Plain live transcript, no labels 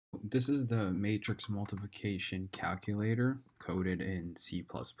This is the matrix multiplication calculator coded in C++.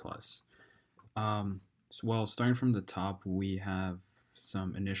 Starting from the top, we have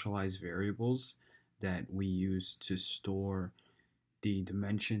some initialized variables that we use to store the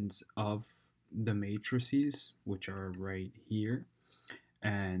dimensions of the matrices, which are right here.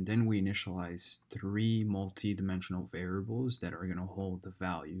 And then we initialize three multi-dimensional variables that are going to hold the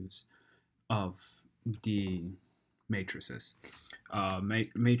values of the matrices.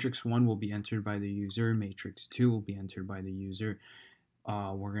 Matrix 1 will be entered by the user. Matrix 2 will be entered by the user.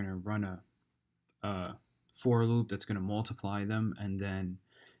 We're going to run a for loop that's going to multiply them, and then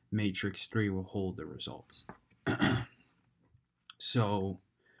matrix 3 will hold the results. So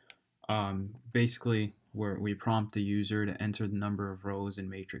basically, we prompt the user to enter the number of rows in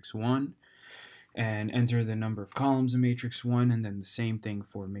matrix 1 and enter the number of columns in matrix 1, and then the same thing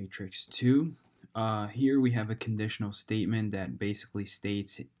for matrix 2. Here we have a conditional statement that basically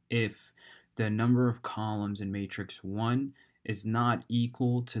states if the number of columns in matrix 1 is not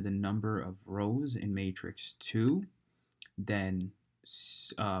equal to the number of rows in matrix 2, then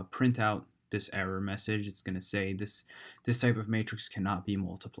print out this error message. It's going to say this type of matrix cannot be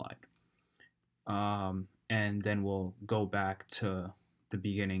multiplied. And then we'll go back to the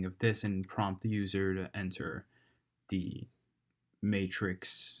beginning of this and prompt the user to enter the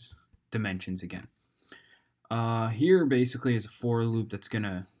matrix dimensions again. Here basically is a for loop that's going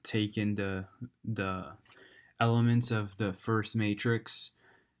to take in the elements of the first matrix,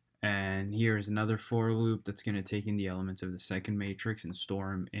 and here is another for loop that's going to take in the elements of the second matrix and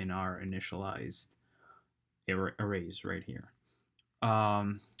store them in our initialized arrays right here.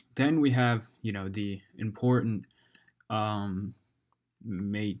 Then we have, the important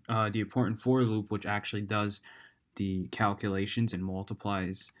for loop, which actually does the calculations and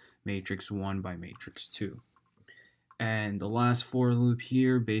multiplies matrix 1 by matrix 2. And the last for loop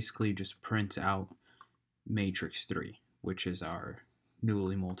here basically just prints out matrix 3, which is our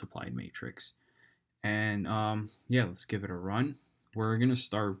newly multiplied matrix. And yeah, let's give it a run. We're going to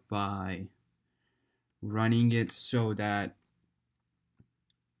start by running it so that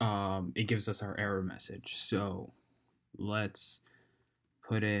it gives us our error message. So let's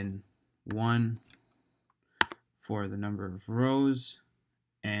put in 1 for the number of rows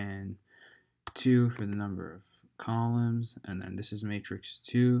and 2 for the number of columns, and then this is matrix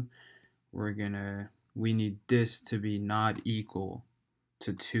 2. We need this to be not equal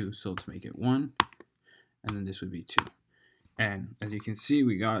to 2, so let's make it 1, and then this would be 2. And as you can see,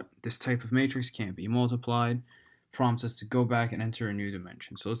 we got this type of matrix can't be multiplied. Prompts us to go back and enter a new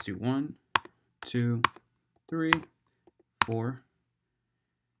dimension. So let's do 1, 2, 3, 4.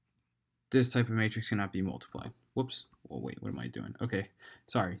 This type of matrix cannot be multiplied. Whoops. Oh, wait, what am I doing? Okay,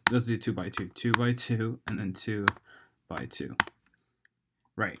 sorry. Let's do 2 by 2. 2 by 2, and then 2 by 2.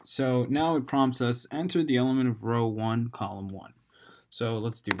 Right, so now it prompts us, enter the element of row 1, column 1. So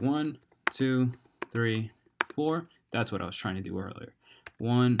let's do 1, 2, 3, 4. That's what I was trying to do earlier.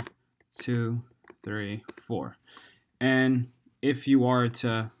 1, 2, 3, 4. And if you are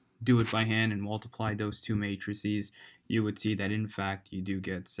to do it by hand and multiply those two matrices, you would see that in fact you do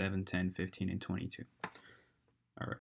get 7, 10, 15, and 22.